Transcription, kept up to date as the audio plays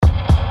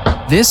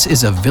This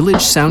is a Village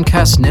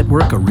Soundcast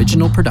Network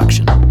original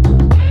production.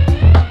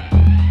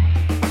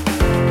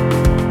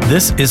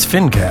 This is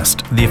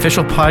FINcast, the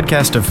official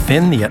podcast of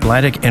FIN, the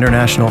Atlantic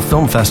International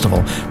Film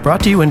Festival,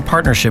 brought to you in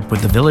partnership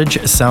with the Village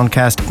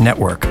Soundcast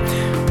Network.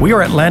 We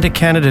are Atlantic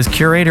Canada's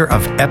curator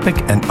of epic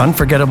and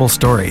unforgettable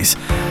stories.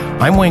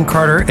 I'm Wayne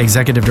Carter,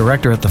 Executive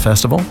Director at the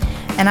festival.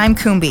 And I'm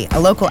Kumbi, a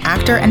local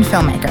actor and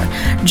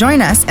filmmaker.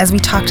 Join us as we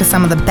talk to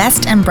some of the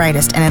best and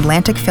brightest in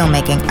Atlantic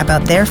filmmaking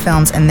about their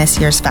films in this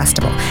year's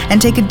festival,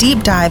 and take a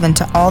deep dive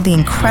into all the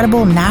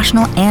incredible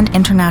national and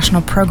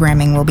international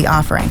programming we'll be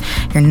offering.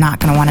 You're not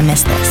going to want to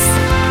miss this.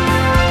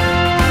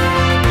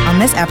 On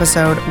this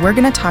episode, we're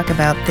going to talk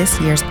about this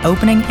year's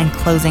opening and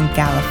closing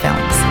gala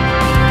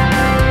films.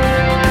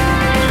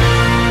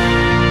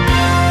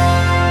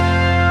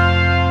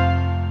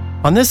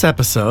 On this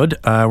episode,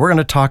 we're going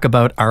to talk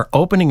about our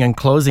opening and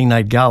closing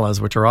night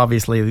galas, which are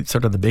obviously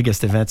sort of the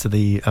biggest events of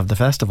the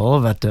festival.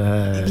 But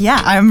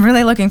yeah, I'm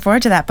really looking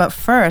forward to that. But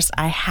first,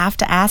 I have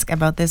to ask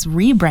about this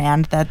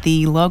rebrand that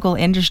the local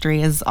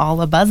industry is all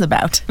abuzz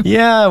about.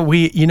 Yeah,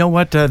 you know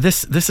what?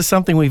 This is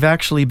something we've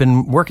actually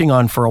been working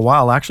on for a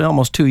while, actually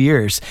almost 2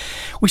 years.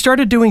 We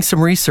started doing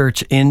some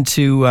research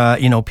into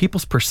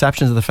people's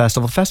perceptions of the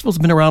festival. The festival's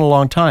been around a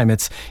long time.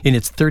 It's in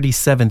its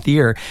 37th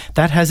year.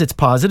 That has its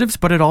positives,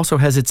 but it also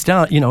has its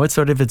it's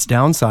sort of its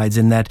downsides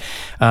in that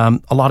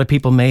a lot of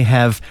people may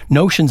have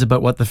notions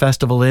about what the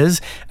festival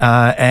is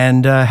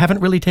and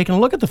haven't really taken a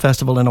look at the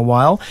festival in a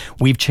while.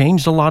 We've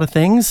changed a lot of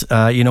things.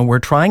 We're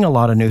trying a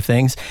lot of new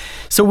things.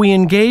 So we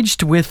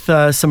engaged with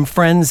some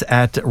friends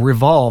at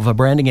Revolve, a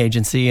branding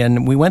agency,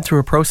 and we went through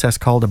a process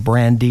called a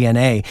brand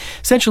DNA.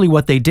 Essentially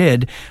what they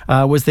did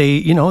was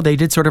they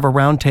did sort of a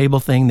round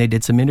table thing. They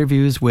did some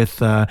interviews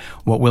with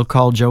what we'll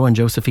call Joe and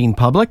Josephine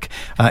Public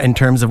in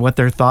terms of what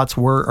their thoughts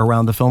were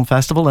around the film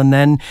festival. And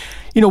then,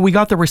 we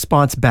got the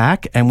response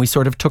back and we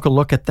sort of took a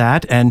look at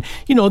that. And,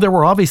 there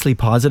were obviously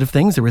positive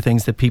things. There were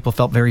things that people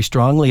felt very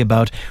strongly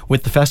about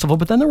with the festival.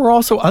 But then there were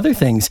also other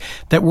things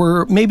that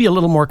were maybe a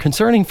little more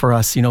concerning for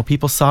us.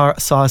 People saw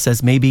us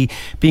as maybe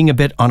being a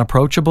bit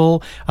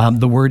unapproachable.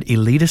 The word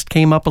elitist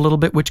came up a little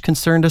bit, which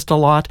concerned us a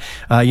lot.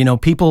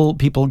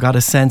 People got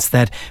a sense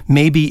that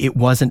maybe it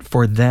wasn't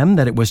for them,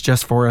 that it was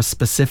just for a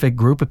specific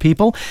group of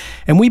people.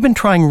 And we've been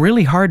trying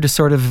really hard to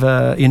sort of,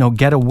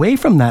 get away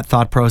from that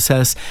thought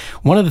process.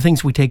 One of the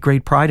things we take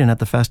great pride in at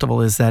the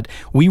festival is that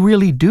we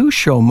really do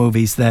show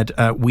movies that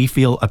we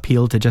feel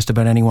appeal to just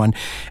about anyone.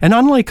 And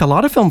unlike a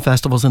lot of film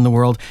festivals in the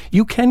world,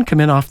 you can come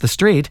in off the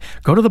street,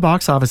 go to the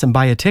box office and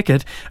buy a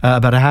ticket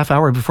about a half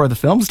hour before the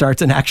film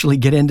starts and actually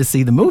get in to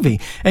see the movie.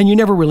 And you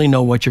never really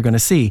know what you're going to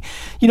see.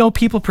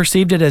 People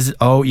perceived it as,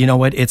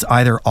 it's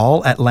either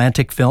all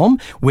Atlantic film,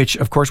 which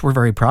of course we're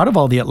very proud of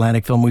all the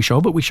Atlantic film we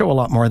show, but we show a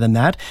lot more than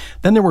that.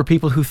 Then there were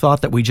people who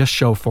thought that we just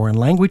show foreign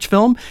language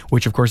film,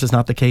 which of course is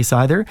not the case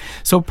either.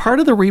 So part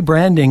of the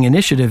rebranding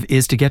initiative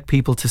is to get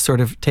people to sort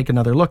of take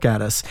another look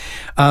at us.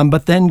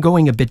 But then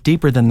going a bit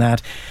deeper than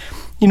that,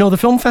 the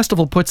film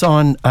festival puts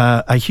on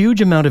a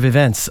huge amount of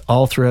events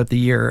all throughout the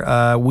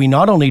year. We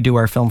not only do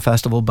our film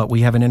festival, but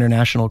we have an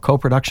international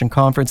co-production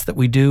conference that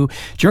we do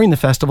during the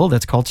festival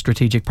that's called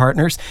Strategic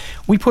Partners.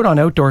 We put on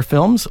outdoor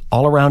films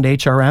all around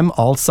HRM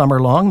all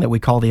summer long that we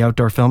call the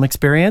Outdoor Film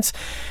Experience.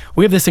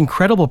 We have this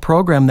incredible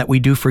program that we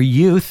do for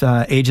youth,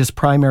 ages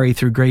primary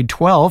through grade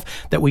 12,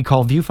 that we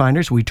call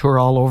Viewfinders. We tour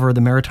all over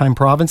the Maritime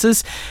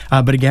provinces,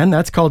 but again,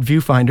 that's called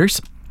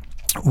Viewfinders.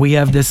 We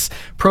have this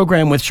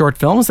program with short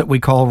films that we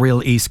call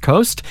Real East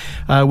Coast.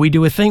 We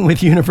do a thing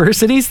with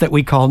universities that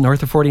we call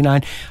North of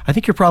 49. I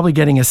think you're probably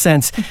getting a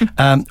sense.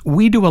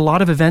 We do a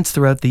lot of events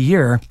throughout the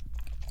year.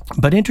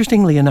 But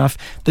interestingly enough,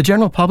 the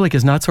general public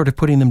is not sort of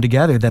putting them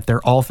together, that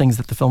they're all things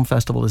that the film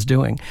festival is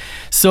doing.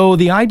 So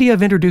the idea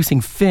of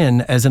introducing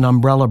FIN as an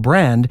umbrella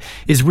brand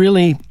is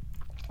really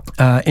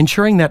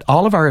ensuring that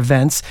all of our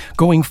events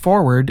going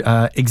forward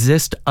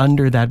exist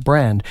under that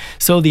brand.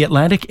 So the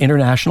Atlantic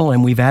International,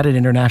 and we've added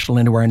international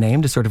into our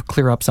name to sort of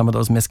clear up some of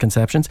those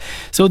misconceptions.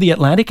 So the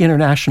Atlantic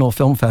International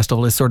Film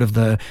Festival is sort of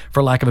the,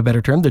 for lack of a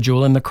better term, the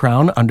jewel in the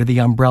crown under the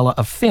umbrella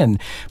of FIN.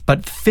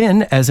 But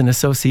FIN as an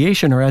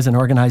association or as an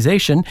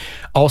organization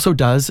also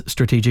does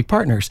Strategic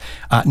Partners.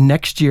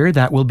 Next year,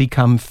 that will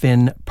become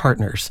FIN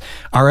Partners.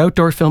 Our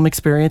outdoor film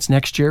experience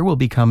next year will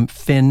become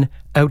FIN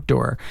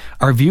Outdoor.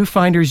 Our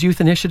Viewfinders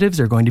youth initiatives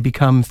are going to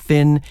become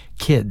FIN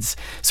Kids.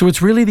 So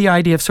it's really the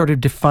idea of sort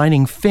of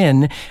defining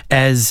FIN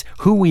as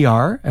who we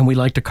are, and we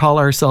like to call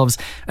ourselves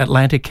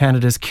Atlantic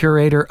Canada's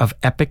curator of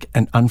epic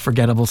and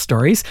unforgettable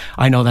stories.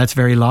 I know that's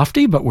very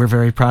lofty, but we're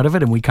very proud of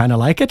it and we kind of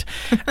like it.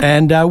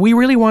 And we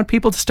really want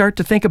people to start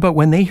to think about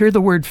when they hear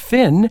the word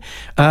FIN,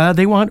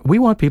 we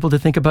want people to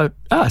think about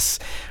us.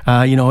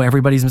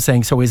 Everybody's been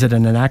saying, so is it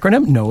an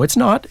acronym? No, it's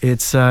not.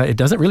 It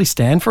doesn't really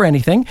stand for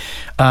anything.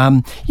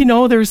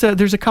 there's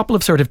a couple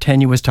of sort of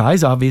tenuous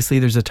ties. Obviously,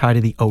 there's a tie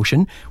to the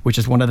ocean, which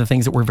is one of the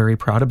things that we're very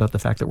proud about, the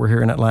fact that we're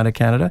here in Atlantic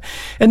Canada.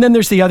 And then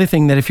there's the other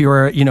thing that if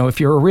you're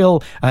a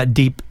real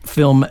deep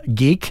film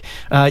geek,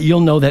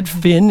 you'll know that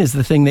Fin is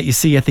the thing that you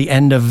see at the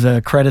end of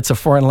the credits of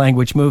foreign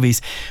language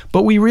movies.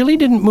 But we really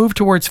didn't move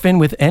towards Fin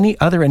with any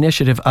other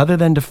initiative other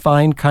than to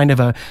find kind of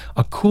a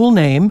cool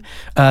name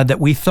that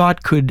we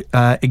thought could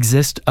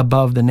exist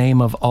above the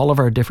name of all of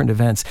our different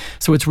events.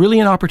 So it's really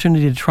an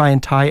opportunity to try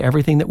and tie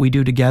everything that we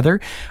do together,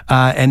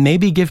 and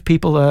maybe give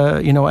people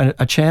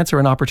a chance or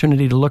an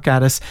opportunity to look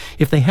at us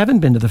if they haven't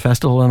been to the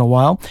festival in a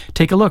while.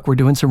 Take a look. We're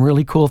doing some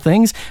really cool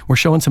things. We're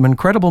showing some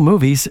incredible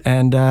movies,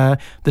 and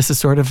this is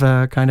sort of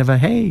kind of a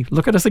hey,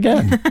 look at us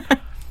again.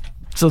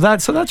 So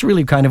that's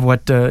really kind of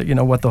what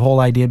what the whole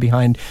idea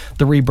behind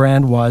the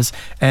rebrand was,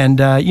 and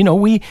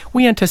we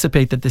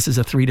anticipate that this is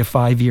a 3 to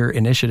 5 year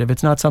initiative.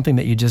 It's not something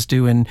that you just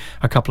do in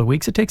a couple of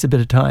weeks. It takes a bit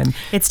of time.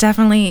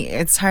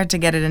 It's hard to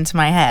get it into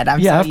my head.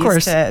 I'm so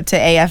used to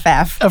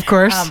AFF, of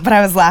course. But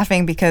I was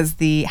laughing because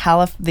the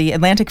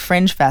Atlantic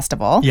Fringe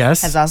Festival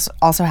has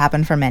also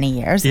happened for many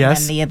years, and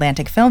then the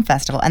Atlantic Film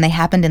Festival, and they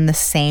happened in the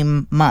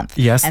same month.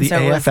 Yes, and the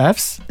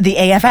AFFs. The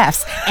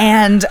AFFs,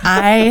 and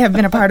I have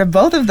been a part of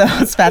both of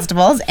those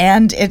festivals.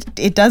 And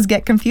it does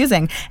get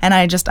confusing. And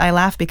I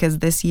laugh because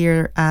this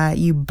year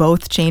you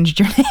both changed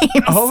your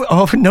names.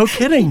 Oh, no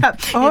kidding. Yep.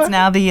 It's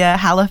now the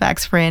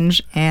Halifax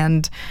Fringe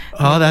and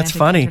that's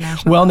funny.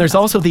 Well, and there's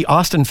also the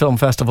Austin Film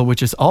Festival,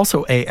 which is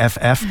also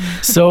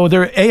AFF. So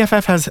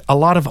AFF has a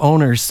lot of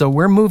owners. So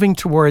we're moving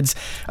towards,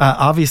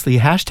 obviously,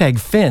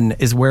 #Fin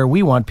is where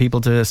we want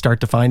people to start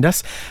to find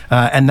us.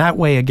 And that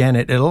way, again,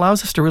 it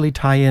allows us to really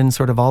tie in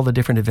sort of all the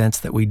different events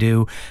that we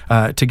do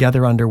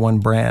together under one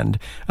brand,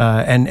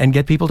 and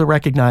get people to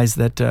recognize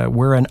that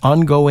we're an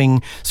ongoing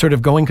sort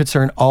of going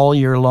concern all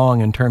year long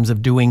in terms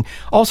of doing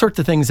all sorts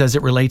of things as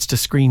it relates to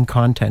screen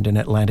content in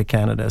Atlantic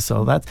Canada.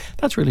 So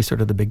that's really sort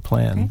of the big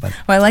plan. Okay. But,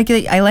 well,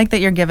 I like that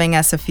you're giving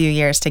us a few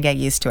years to get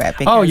used to it.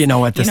 Because, you know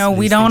what?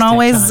 We don't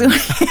always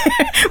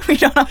we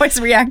don't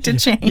always react to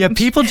change. Yeah,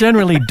 people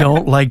generally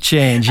don't like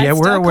change. Yeah,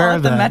 we're aware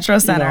of that. The Metro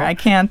Center. I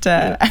can't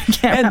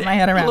wrap my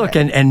head around it. Look,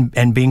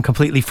 and being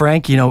completely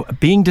frank,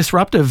 being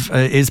disruptive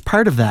is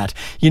part of that.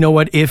 You know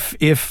what? If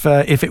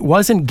it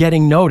wasn't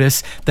getting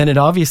notice, then it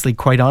obviously,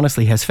 quite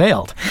honestly, has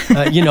failed.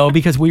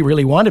 Because we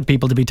really wanted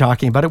people to be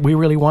talking about it. We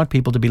really want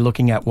people to be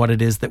looking at what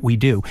it is that we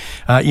do.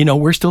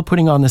 We're still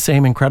putting on the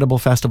same incredible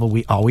festival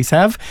we always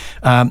have.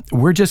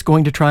 We're just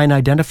going to try and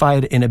identify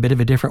it in a bit of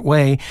a different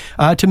way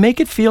to make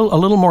it feel a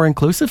little more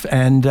inclusive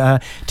and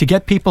to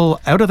get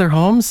people out of their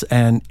homes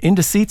and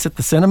into seats at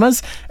the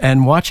cinemas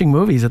and watching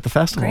movies at the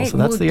festival. Great. So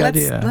that's the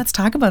idea. Let's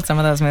talk about some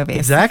of those movies.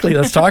 Exactly.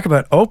 Let's talk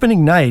about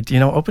opening night.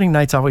 Opening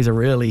night's always a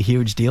really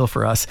huge deal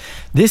for us.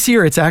 This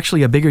year, it's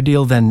actually a bigger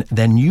deal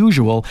than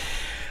usual.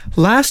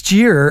 Last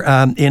year,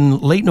 in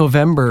late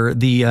November,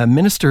 the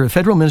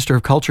Federal Minister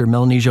of Culture,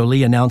 Melanie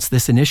Joly, announced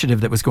this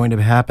initiative that was going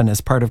to happen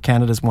as part of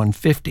Canada's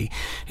 150.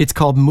 It's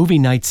called Movie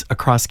Nights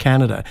Across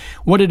Canada.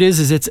 What it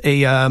is it's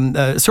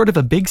a sort of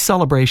a big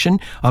celebration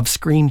of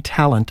screen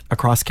talent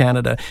across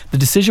Canada. The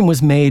decision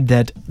was made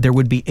that there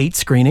would be 8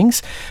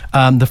 screenings.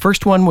 The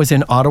first one was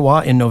in Ottawa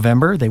in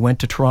November. They went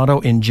to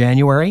Toronto in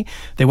January.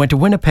 They went to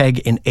Winnipeg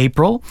in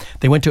April.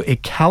 They went to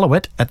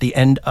Iqaluit at the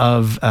end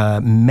of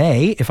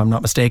May, if I'm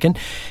not mistaken.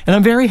 And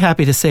I'm very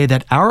happy to say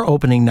that our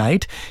opening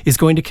night is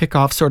going to kick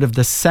off sort of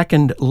the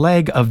second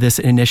leg of this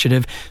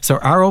initiative. So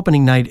our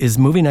opening night is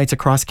Movie Nights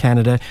Across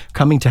Canada,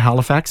 coming to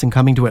Halifax and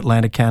coming to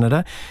Atlantic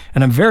Canada.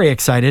 And I'm very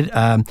excited.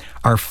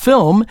 Our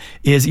film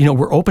is,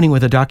 we're opening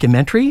with a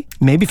documentary,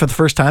 maybe for the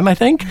first time, I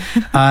think.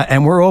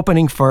 And we're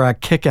opening for a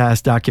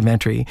kick-ass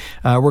documentary.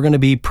 We're going to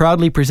be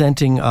proudly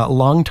presenting a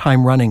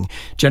long-time running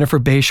Jennifer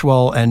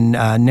Bechwal and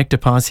Nick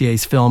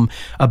DePoncier's film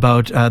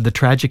about the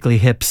Tragically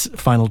Hip's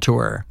final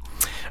tour.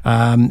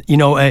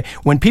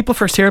 When people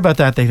first hear about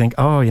that, they think,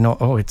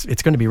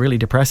 it's going to be really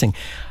depressing.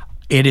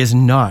 It is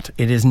not.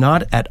 It is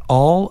not at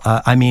all.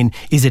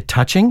 Is it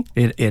touching?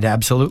 It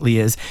absolutely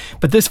is.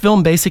 But this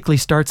film basically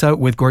starts out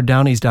with Gord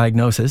Downey's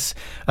diagnosis,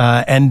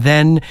 and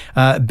then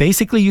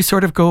basically you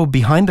sort of go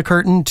behind the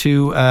curtain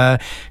to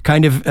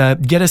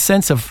get a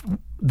sense of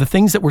the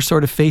things that were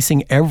sort of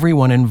facing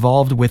everyone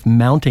involved with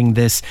mounting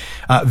this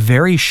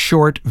very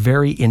short,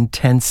 very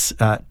intense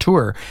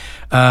tour.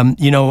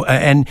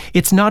 And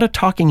it's not a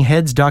Talking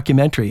Heads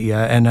documentary,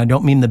 and I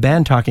don't mean the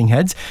band Talking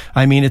Heads.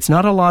 I mean, it's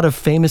not a lot of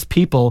famous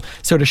people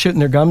sort of shooting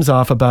their gums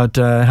off about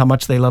how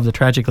much they love the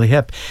Tragically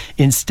Hip.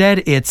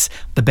 Instead, it's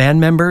the band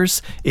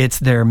members, it's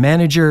their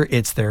manager,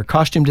 it's their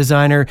costume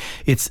designer,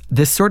 it's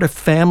this sort of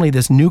family,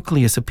 this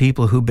nucleus of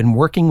people who've been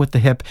working with the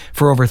Hip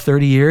for over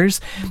 30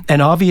 years,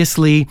 and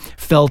obviously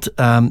felt,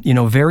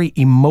 very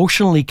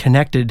emotionally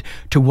connected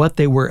to what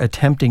they were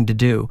attempting to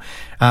do.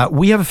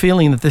 We have a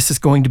feeling that this is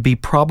going to be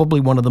probably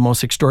one of the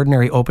most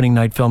extraordinary opening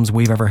night films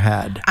we've ever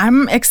had.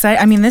 I'm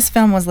excited. I mean, this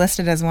film was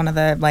listed as one of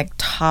the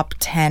top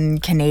 10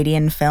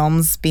 Canadian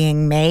films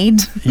being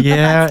made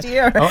last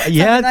year.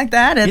 Something like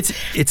that.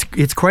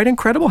 It's quite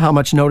incredible how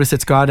much notice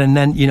it's got. And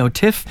then,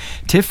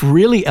 TIFF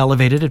really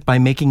elevated it by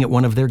making it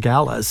one of their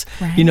galas.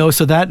 Right.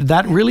 So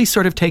that really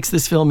sort of takes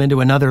this film into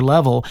another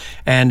level.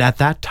 And at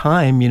that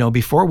time,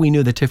 before we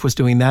knew that TIFF was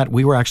doing that,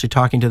 we were actually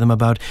talking to them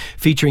about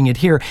featuring it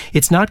here.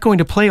 It's not going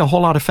to play a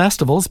whole lot of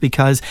festivals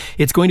because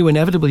it's going to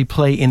inevitably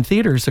play in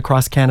theaters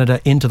across Canada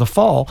into the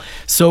fall.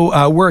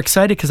 So we're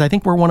excited because I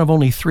think we're one of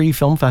only 3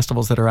 film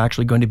festivals that are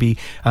actually going to be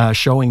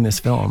showing this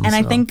film. And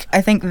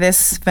I think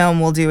this film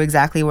will do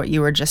exactly what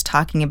you were just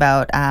talking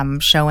about,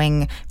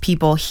 showing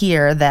people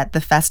here that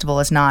the festival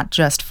is not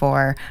just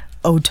for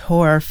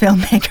auteur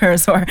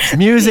filmmakers or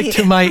music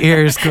to my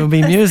ears. Going to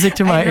be music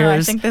to my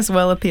ears. I think this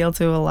will appeal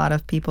to a lot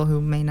of people who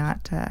may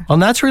not. Well,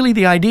 and that's really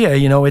the idea.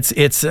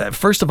 It's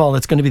first of all,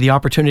 it's going to be the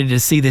opportunity to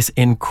see this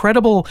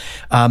incredible.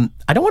 I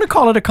don't want to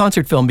call it a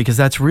concert film because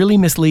that's really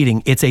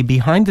misleading. It's a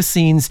behind the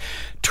scenes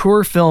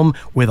tour film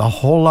with a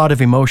whole lot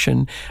of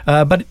emotion.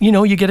 But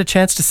you get a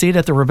chance to see it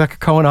at the Rebecca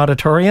Cohen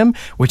Auditorium,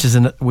 which is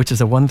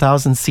a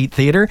 1,000 seat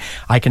theater.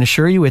 I can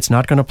assure you, it's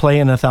not going to play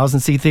in a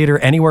 1,000 seat theater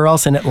anywhere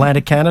else in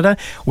Atlantic Canada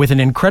with an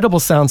incredible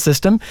sound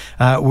system.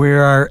 We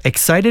are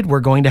excited.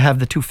 We're going to have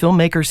the 2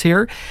 filmmakers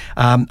here.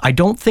 I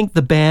don't think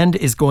the band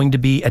is going to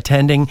be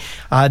attending.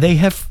 They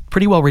have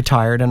pretty well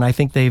retired, and I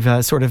think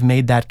they've sort of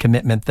made that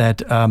commitment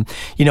that,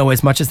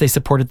 as much as they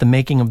supported the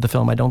making of the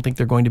film, I don't think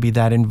they're going to be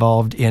that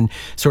involved in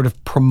sort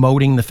of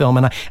promoting the film.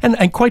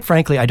 And quite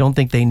frankly, I don't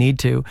think they need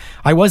to.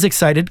 I was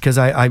excited because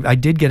I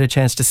did get a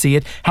chance to see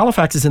it.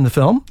 Halifax is in the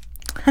film.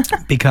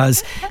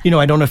 Because,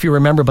 I don't know if you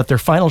remember, but their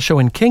final show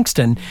in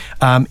Kingston,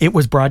 it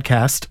was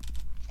broadcast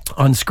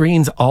on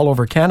screens all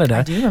over Canada.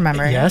 I do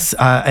remember. Yes,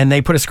 and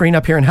they put a screen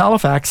up here in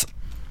Halifax.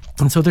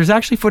 And so there's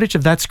actually footage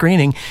of that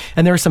screening,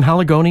 and there are some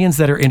Haligonians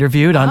that are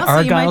interviewed on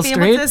Argyle Street. You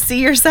might be able to see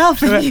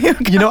yourself if you go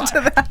to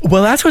that.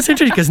 Well, that's what's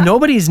interesting because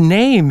nobody's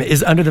name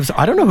is under them. So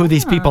I don't know who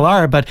these people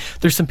are, but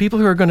there's some people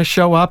who are going to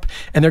show up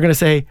and they're going to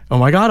say, "Oh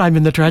my God, I'm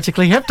in the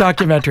Tragically Hip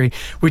documentary,"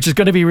 which is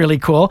going to be really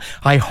cool.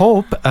 I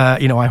hope,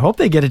 I hope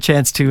they get a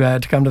chance to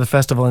come to the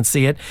festival and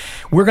see it.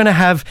 We're going to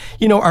have,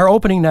 our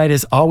opening night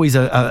is always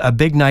a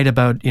big night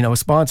about,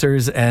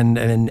 sponsors and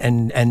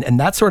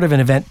that sort of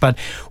an event. But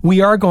we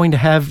are going to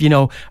have,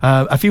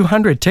 a few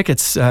hundred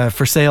tickets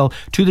for sale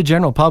to the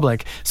general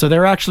public. So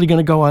they're actually going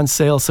to go on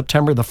sale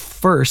September the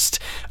 1st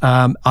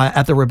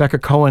at the Rebecca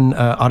Cohen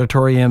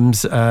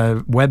Auditorium's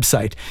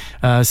website.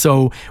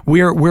 So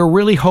we're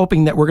really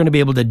hoping that we're going to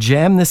be able to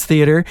jam this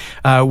theater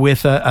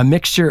with a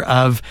mixture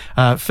of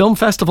film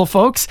festival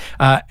folks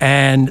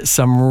and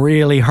some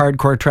really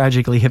hardcore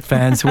Tragically Hip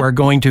fans who are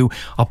going to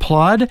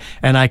applaud,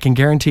 and I can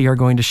guarantee are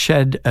going to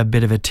shed a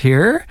bit of a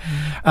tear.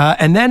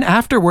 And then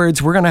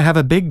afterwards, we're going to have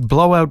a big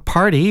blowout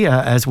party,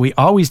 as we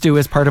always do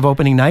as part of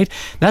opening night.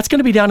 That's going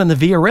to be down in the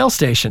Via Rail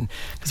Station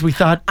because we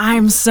thought...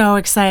 I'm so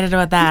excited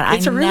about that.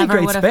 It's a really never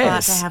great would have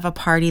space. thought to have a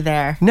party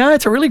there. No,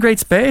 it's a really great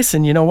space,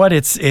 and you know what?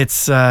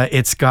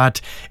 It's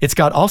got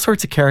all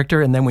sorts of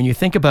character. And then when you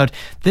think about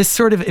this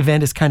sort of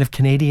event is kind of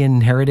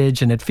Canadian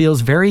heritage, and it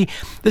feels very...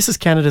 This is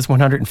Canada's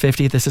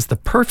 150th. This is the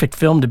perfect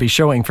film to be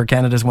showing for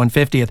Canada's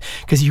 150th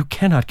because you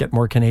cannot get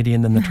more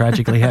Canadian than the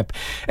Tragically Hip.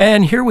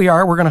 And here we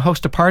are. We're going to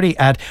host a party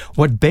at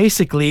what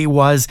basically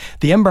was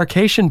the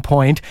embarkation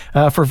point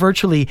for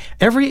virtually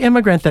every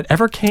immigrant that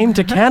ever came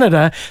to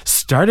Canada,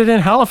 started in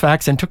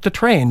Halifax and took the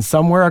train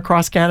somewhere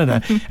across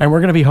Canada. And we're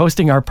going to be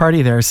hosting our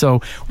party there.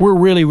 So we're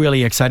really,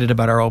 really excited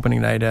about our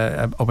opening night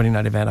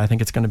event. I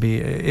think it's going to be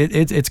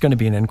it's going to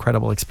be an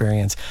incredible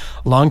experience.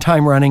 Long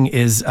time running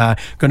is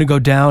going to go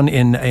down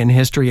in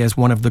history as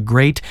one of the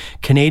great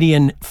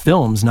Canadian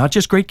films, not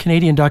just great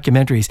Canadian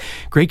documentaries,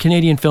 great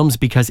Canadian films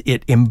because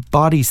it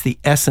embodies the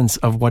essence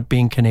of what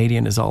being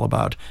Canadian is all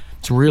about.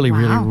 It's really,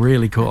 really,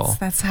 really cool.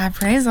 That's high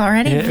praise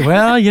already.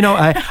 Well,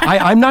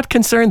 I'm not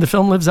concerned. The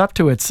film lives up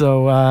to it,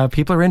 so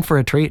people are in for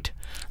a treat.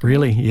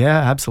 Really, yeah,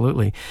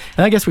 absolutely.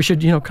 And I guess we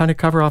should, kind of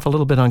cover off a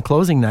little bit on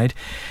closing night.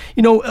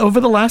 Over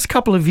the last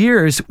couple of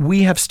years,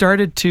 we have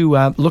started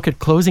to look at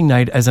closing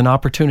night as an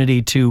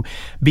opportunity to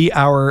be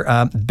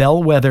our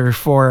bellwether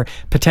for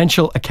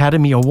potential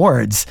Academy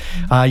Awards.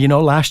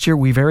 Last year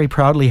we very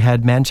proudly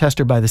had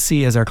Manchester by the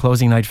Sea as our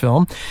closing night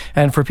film.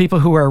 And for people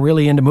who are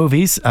really into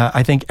movies,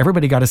 I think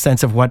everybody got a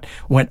sense of what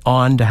went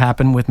on to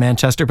happen with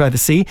Manchester by the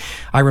Sea.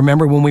 I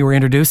remember when we were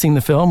introducing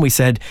the film, we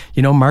said,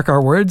 mark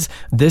our words,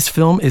 this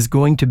film is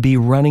going to be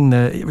running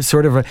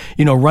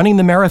running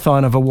the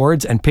marathon of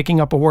awards and picking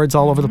up awards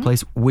all over the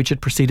place, which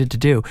it proceeded to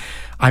do.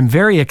 I'm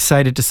very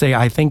excited to say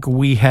I think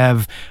we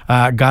have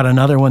got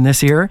another one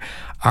this year.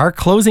 Our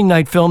closing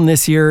night film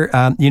this year,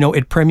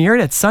 it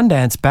premiered at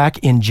Sundance back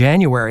in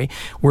January.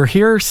 We're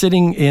here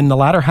sitting in the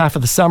latter half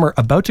of the summer,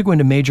 about to go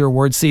into major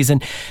awards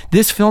season.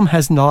 This film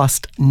has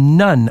lost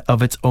none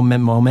of its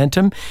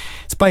momentum.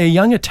 It's by a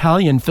young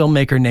Italian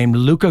filmmaker named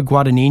Luca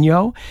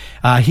Guadagnino.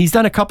 He's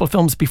done a couple of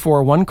films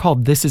before, one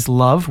called This Is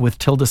Love with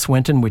Tilda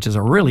Swinton, which is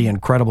a really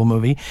incredible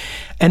movie.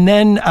 And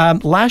then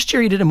last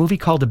year he did a movie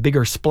called A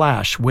Bigger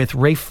Splash with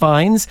Ralph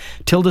Fiennes,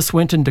 Tilda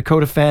Swinton,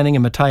 Dakota Fanning,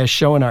 and Matthias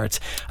Schoenaerts.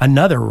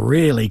 Another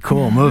really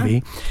cool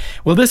movie.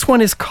 Well, this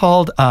one is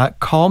called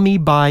Call Me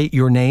By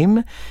Your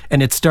Name,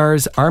 and it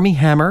stars Armie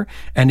Hammer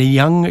and a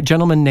young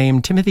gentleman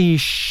named Timothy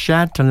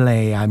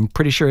Chalamet. I'm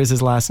pretty sure is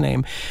his last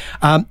name.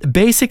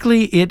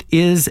 Basically, it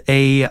is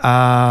a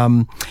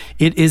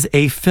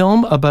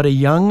film about a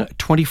young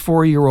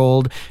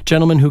 24-year-old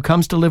gentleman who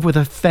comes to live with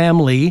a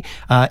family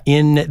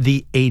in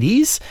the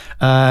 80s,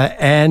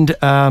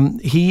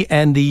 and he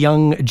and the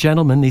young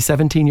gentleman, the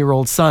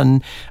 17-year-old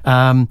son,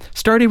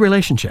 start a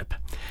relationship.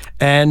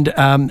 And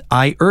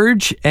I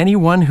urge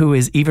anyone who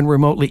is even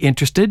remotely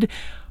interested,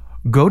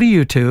 go to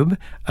YouTube,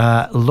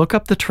 look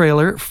up the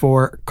trailer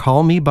for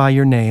Call Me By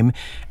Your Name,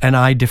 and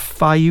I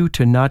defy you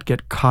to not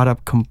get caught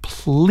up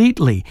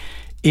completely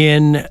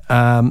in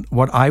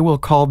what I will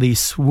call the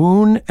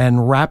swoon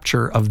and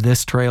rapture of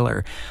this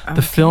trailer. Okay.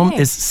 The film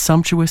is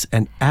sumptuous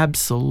and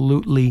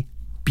absolutely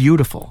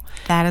beautiful.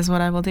 That is what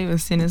I will do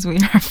as soon as we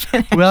are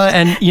finished. Well,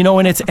 and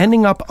and it's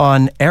ending up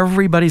on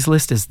everybody's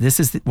list as this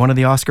is one of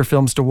the Oscar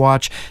films to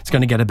watch. It's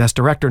going to get a Best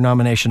Director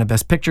nomination, a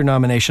Best Picture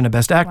nomination, a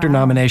Best Actor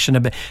nomination,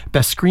 a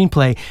Best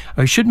Screenplay.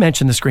 I should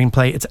mention the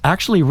screenplay. It's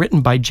actually written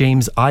by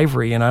James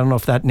Ivory, and I don't know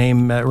if that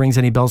name rings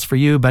any bells for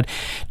you, but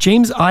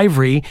James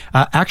Ivory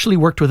actually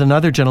worked with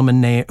another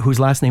gentleman whose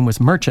last name was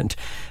Merchant.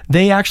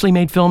 They actually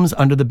made films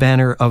under the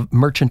banner of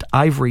Merchant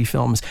Ivory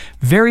Films.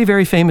 Very,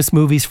 very famous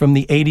movies from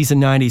the 80s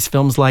and 90s,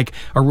 films like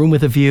A Room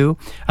with a View,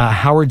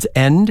 Howard's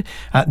End.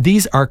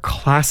 These are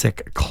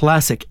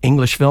classic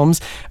English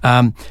films.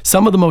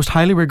 Some of the most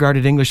highly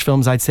regarded English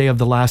films, I'd say, of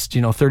the last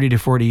 30 to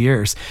 40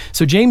 years.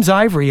 So James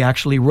Ivory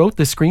actually wrote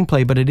this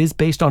screenplay, but it is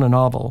based on a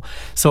novel.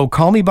 So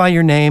Call Me By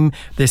Your Name,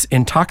 this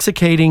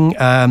intoxicating,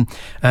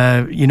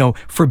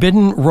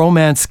 forbidden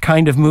romance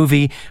kind of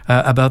movie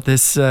about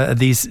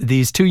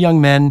these two young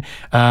men.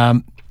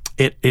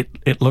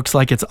 It looks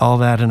like it's all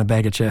that in a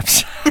bag of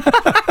chips.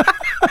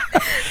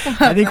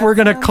 I think we're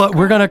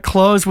gonna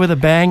close with a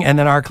bang, and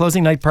then our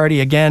closing night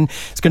party again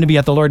is going to be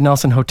at the Lord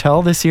Nelson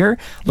Hotel this year.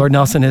 Lord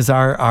Nelson is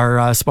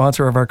our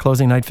sponsor of our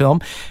closing night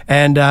film,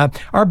 and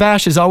our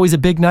bash is always a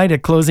big night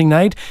at closing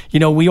night.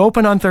 We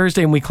open on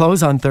Thursday and we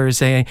close on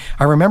Thursday.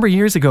 I remember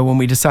years ago when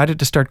we decided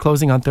to start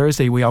closing on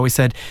Thursday, we always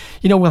said,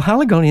 will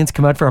Haligonians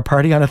come out for a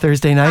party on a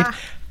Thursday night?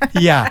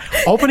 Yeah,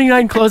 opening night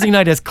and closing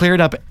night has cleared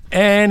up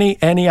any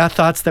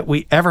thoughts that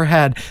we ever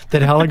had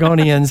that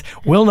Haligonians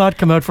will not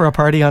come out for a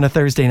party on a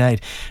Thursday night.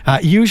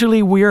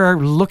 Usually we are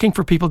looking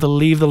for people to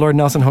leave the Lord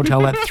Nelson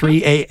Hotel at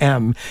 3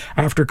 a.m.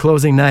 after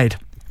closing night.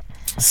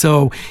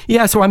 So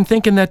I'm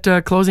thinking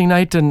that closing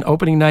night and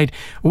opening night,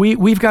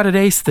 we've got it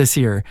ace this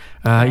year.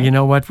 You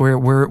know what?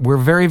 We're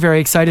very, very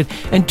excited,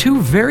 and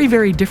two very,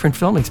 very different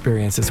film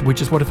experiences,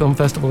 which is what a film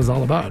festival is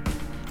all about.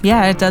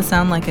 Yeah, it does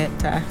sound like it.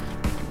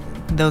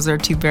 Those are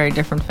two very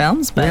different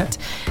films, but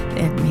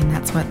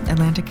that's what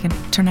Atlantic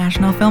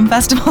International Film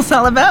Festival is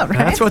all about, right?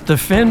 That's what the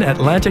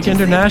Atlantic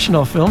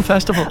International Film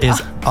Festival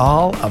is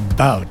all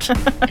about.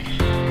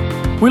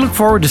 We look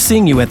forward to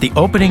seeing you at the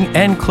opening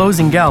and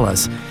closing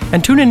galas.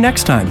 And tune in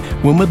next time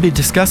when we'll be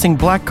discussing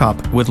Black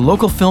Cop with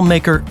local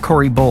filmmaker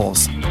Corey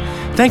Bowles.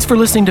 Thanks for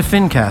listening to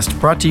FINcast,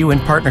 brought to you in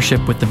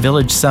partnership with the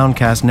Village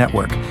Soundcast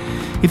Network.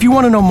 If you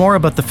want to know more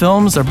about the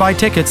films or buy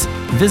tickets,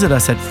 visit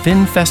us at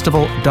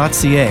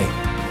finfestival.ca.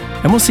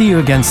 And we'll see you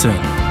again soon.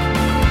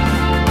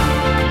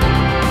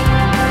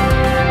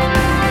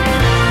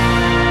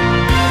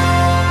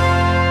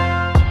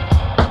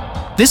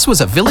 This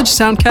was a Village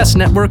Soundcast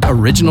Network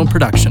original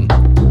production.